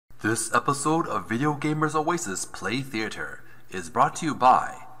This episode of Video Gamers Oasis Play Theater is brought to you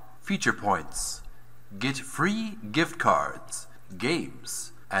by FeaturePoints. Get free gift cards,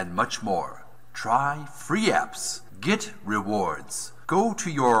 games, and much more. Try free apps. Get rewards. Go to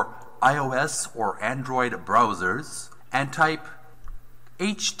your iOS or Android browsers and type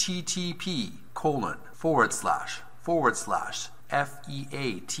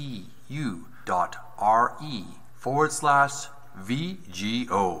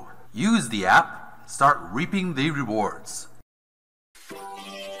Use the app, start reaping the rewards.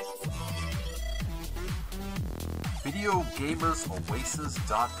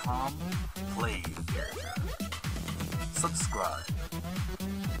 VideoGamersOasis.com Play Theater. Subscribe.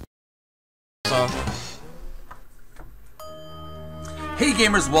 Hey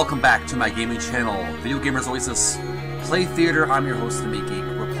gamers, welcome back to my gaming channel, Video Gamers Oasis Play Theater. I'm your host, Geek.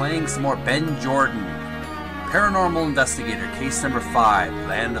 We're playing some more Ben Jordan, Paranormal Investigator, case number 5,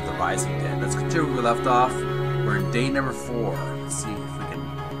 Land of the Rising Dead. Let's continue where we left off. We're in day number 4. Let's see if we can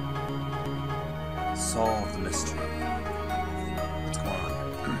solve the mystery. What's going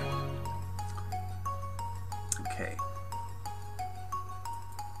on here? Okay.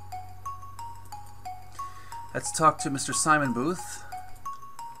 Let's talk to Mr. Simon Booth.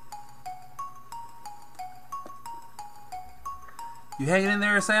 You hanging in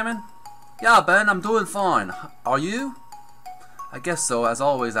there, Simon? Yeah, Ben, I'm doing fine. Are you? I guess so. As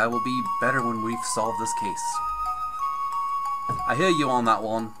always, I will be better when we've solved this case. I hear you on that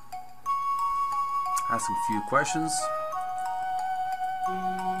one. Ask him a few questions.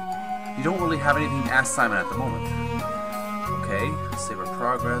 You don't really have anything to ask Simon at the moment. Okay, save our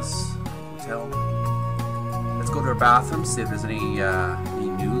progress. Hotel. Let's go to our bathroom, see if there's any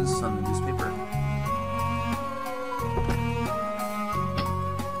news on the newspaper.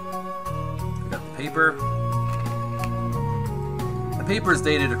 Paper. The paper is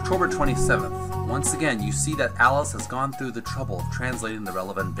dated October 27th. Once again, you see that Alice has gone through the trouble of translating the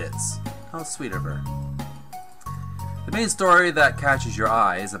relevant bits. How sweet of her. The main story that catches your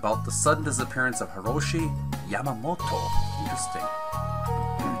eye is about the sudden disappearance of Hiroshi Yamamoto. Interesting.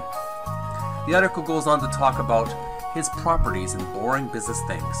 The article goes on to talk about his properties and boring business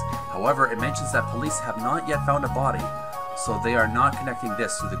things. However, it mentions that police have not yet found a body, so they are not connecting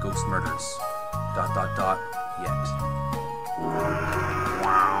this to the ghost murders. ... yet.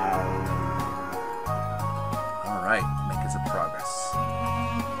 Alright, making some progress.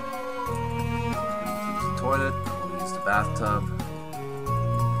 Use the toilet, we'll use the bathtub.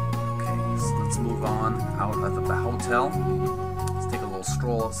 Okay, so let's move on out of the hotel. Let's take a little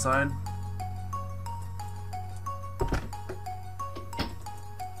stroll outside.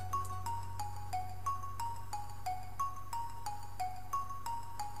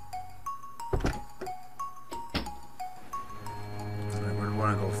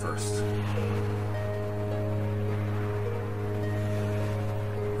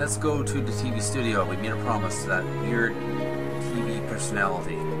 Let's go to the TV studio. We made a promise to that weird TV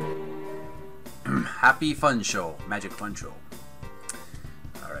personality. Happy Fun Show. Magic Fun Show.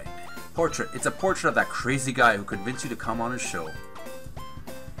 Alright. Portrait. It's a portrait of that crazy guy who convinced you to come on his show. It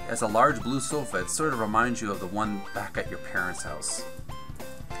has a large blue sofa. It sort of reminds you of the one back at your parents' house.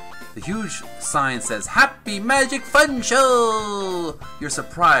 The huge sign says, Happy Magic Fun Show! You're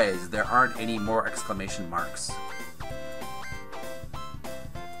surprised there aren't any more exclamation marks.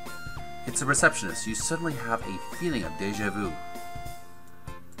 It's a receptionist. You suddenly have a feeling of deja vu.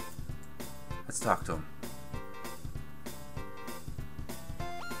 Let's talk to him.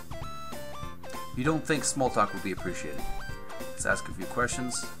 You don't think small talk would be appreciated. Let's ask a few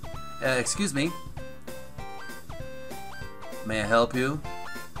questions. Excuse me. May I help you?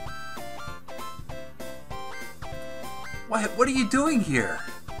 What are you doing here?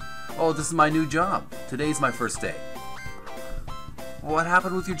 Oh, this is my new job. Today's my first day. What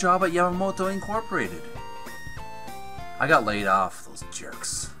happened with your job at Yamamoto Incorporated? I got laid off, those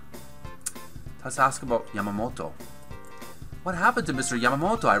jerks. Let's ask about Yamamoto. What happened to Mr.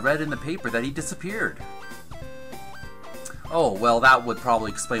 Yamamoto? I read in the paper that he disappeared. Oh, well, that would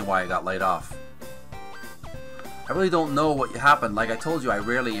probably explain why I got laid off. I really don't know what happened. Like I told you, I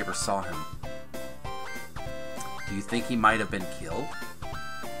rarely ever saw him. Do you think he might have been killed?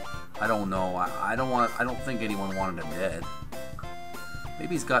 I don't know. I don't think anyone wanted him dead.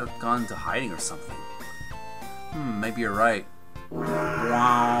 Maybe he's gone into hiding or something. Maybe you're right.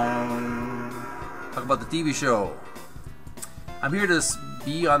 Wow. Talk about the TV show. I'm here to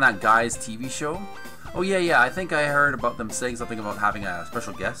be on that guy's TV show. Oh yeah, I think I heard about them saying something about having a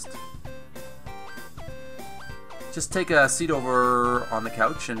special guest. Just take a seat over on the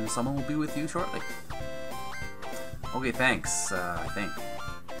couch and someone will be with you shortly. Okay, thanks, I think.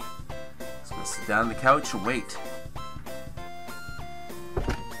 Let's sit down on the couch and wait.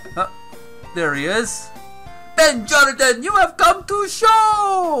 There he is. Ben Jonathan, you have come to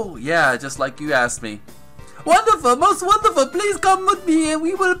show! Yeah, just like you asked me. Wonderful, most wonderful. Please come with me and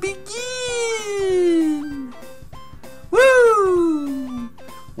we will begin. Woo!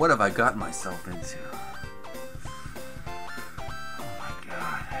 What have I gotten myself into? Oh my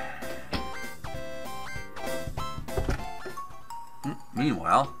god.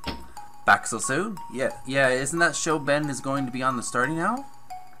 Meanwhile, back so soon? Yeah, isn't that show Ben is going to be on the starting now?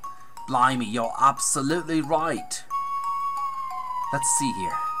 Blimey, you're absolutely right. Let's see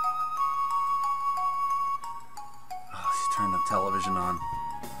here. Oh, she turned the television on.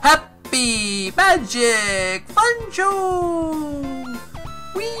 Happy Magic Fun Show!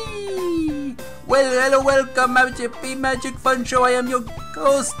 Whee! Well, hello, welcome, Happy Magic Fun Show. I am your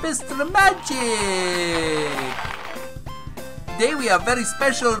host, Mr. Magic. Today we have very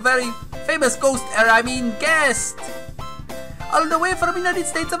special, very famous guest. All the way from the United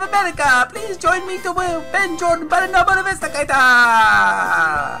States of America. Please join me to Ben Jordan Paranormal Investigator.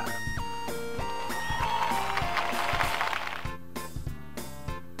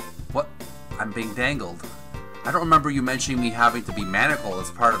 What? I'm being dangled. I don't remember you mentioning me having to be manacled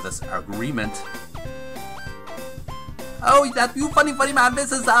as part of this agreement. Oh, that you funny man.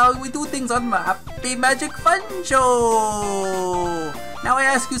 This is how we do things on Happy Magic Fun Show. Now I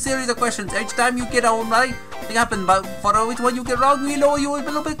ask you a series of questions. Each time you get on right, thing happen. But for which one you get wrong, we lower you a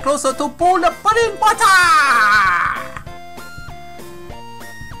little bit closer to pull the pudding water.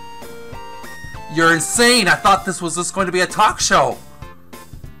 You're insane. I thought this was just going to be a talk show.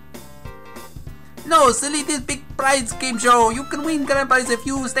 No, silly, this big prize game show. You can win grand prize if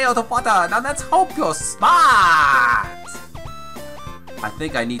you stay out of water. Now let's hope you're smart. I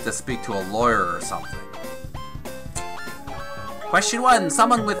think I need to speak to a lawyer or something. Question 1.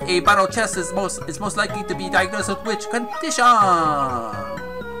 Someone with a barrel chest is most likely to be diagnosed with which condition?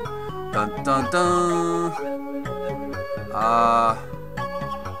 Dun dun dun.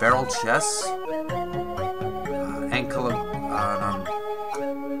 Barrel chest. Ankle.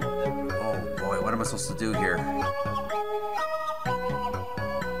 Oh boy, what am I supposed to do here?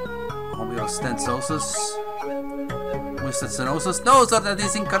 Homeostasis. Homeostasis? No, sir, that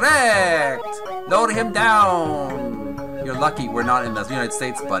is incorrect. Lower him down. You're lucky we're not in the United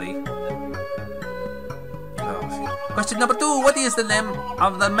States, buddy. Question number 2. What is the name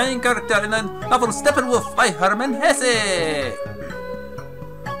of the main character in the novel Steppenwolf by Herman Hesse?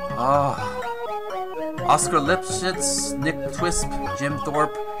 Oscar Lipschitz, Nick Twisp, Jim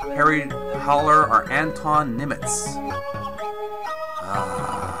Thorpe, Harry Howler, or Anton Nimitz?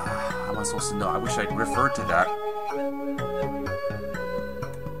 How am I supposed to know? I wish I'd referred to that.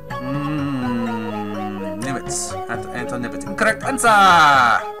 Nimitz. Anton Nimitz. Incorrect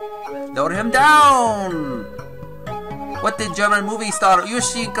answer! Lower him down! What did German movie star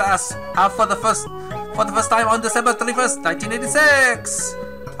Yushi Glass have for the first time on December 31st, 1986?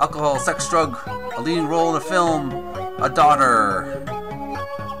 Alcohol, sex, drug, a leading role in a film, a daughter.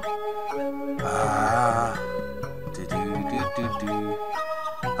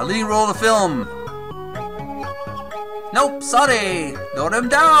 A leading role in a film. Nope, sorry. Lower him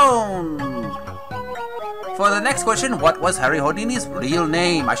down. For the next question, what was Harry Houdini's real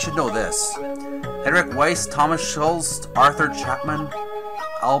name? I should know this. Henrik Weiss, Thomas Schultz, Arthur Chapman,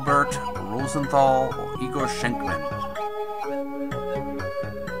 Albert Rosenthal, or Igor Schenkman?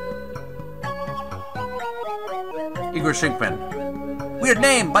 Igor Schenkman. Weird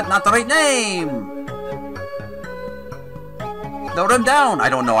name, but not the right name. Lower him down. I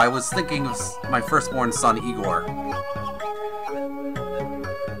don't know. I was thinking of my firstborn son, Igor.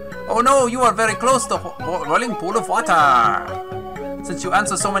 Oh no, you are very close to boiling pool of water. Since you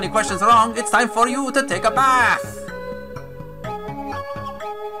answer so many questions wrong, it's time for you to take a bath.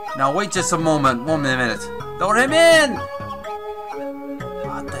 Now wait just a moment. 1 minute. Lower him in.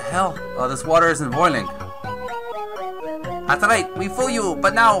 What the hell? Oh, this water isn't boiling. That's right, we fool you,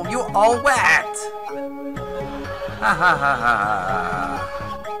 but now you're all wet. Ha ha ha ha.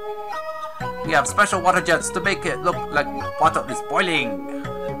 We have special water jets to make it look like water is boiling.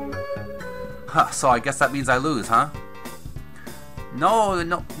 So I guess that means I lose, huh? No,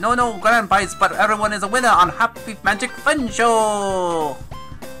 grand prize, but everyone is a winner on Happy Magic Fun Show.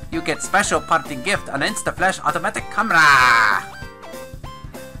 You get special parting gift, an Instaflash automatic camera.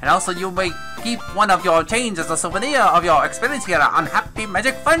 And also you may keep one of your change as a souvenir of your experience here on Happy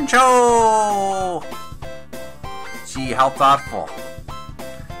Magic Fun Show. Gee, how thoughtful.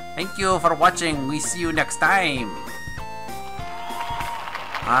 Thank you for watching. We see you next time.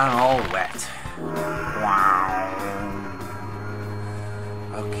 I'm all wet. Wow.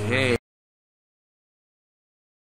 Okay.